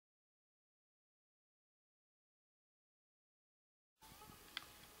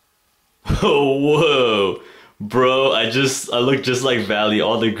Oh, whoa. Bro, I look just like Valley.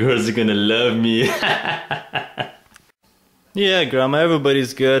 All the girls are gonna love me. Yeah, Grandma,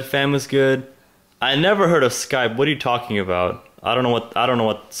 everybody's good. Family's good. I never heard of Skype. What are you talking about? I don't know what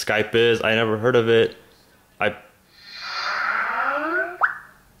Skype is. I never heard of it. I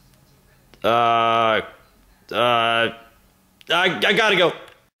uh I gotta go.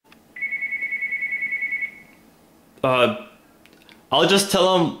 I'll just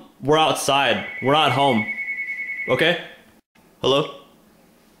tell them we're outside. We're not home. Okay? Hello?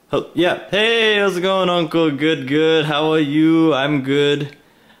 Yeah. Hey, how's it going, Uncle? Good, good. How are you? I'm good.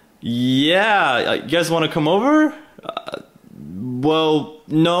 Yeah, you guys want to come over? Well,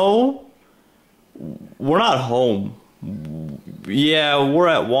 no. We're not home. Yeah, we're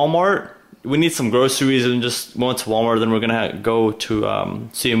at Walmart. We need some groceries and just went to Walmart. Then we're gonna go to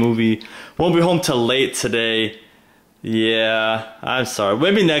see a movie. Won't be home till late today. Yeah, I'm sorry.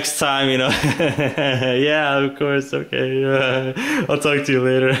 Maybe next time, you know. Yeah, of course. Okay. I'll talk to you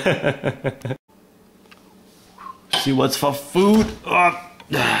later. See what's for food.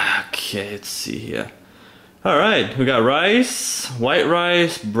 Okay, let's see here. All right, we got rice, white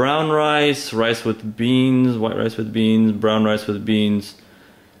rice, brown rice, rice with beans, white rice with beans, brown rice with beans.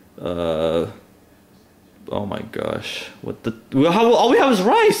 Oh my gosh, what the? All we have is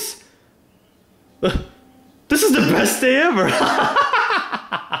rice. This is the best day ever.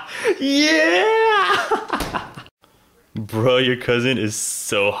 Yeah. Bro, your cousin is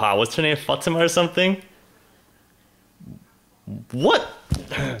so hot. What's her name? Fatima or something? What?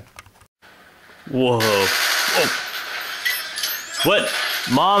 Whoa. Oh. What?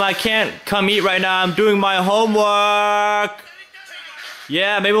 Mom, I can't come eat right now. I'm doing my homework.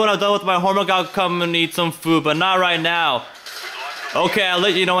 Yeah, maybe when I'm done with my homework, I'll come and eat some food, but not right now. Okay, I'll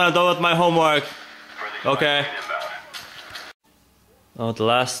let you know when I'm done with my homework. Okay. Oh, the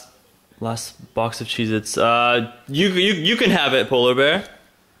last box of Cheez-Its. You can have it, Polar Bear.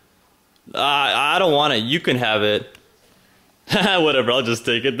 I don't want it. You can have it. Whatever, I'll just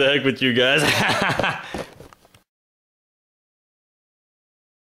take it. The heck with you guys.